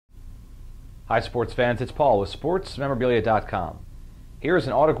Hi sports fans, it's Paul with SportsMemorabilia.com. Here is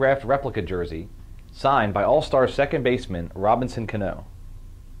an autographed replica jersey signed by All-Star second baseman Robinson Cano.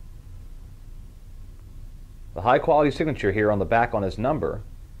 The high-quality signature here on the back on his number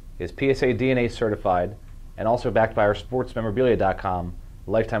is PSA DNA certified and also backed by our SportsMemorabilia.com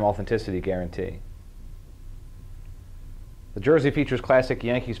lifetime authenticity guarantee. The jersey features classic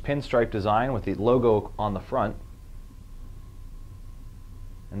Yankees pinstripe design with the logo on the front,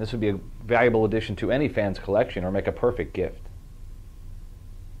 and this would be a valuable addition to any fan's collection or make a perfect gift.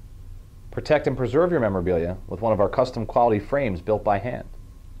 Protect and preserve your memorabilia with one of our custom quality frames built by hand.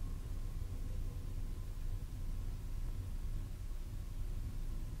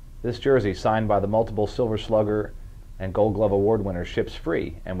 This jersey, signed by the multiple Silver Slugger and Gold Glove Award winners, ships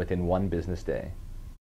free and within one business day.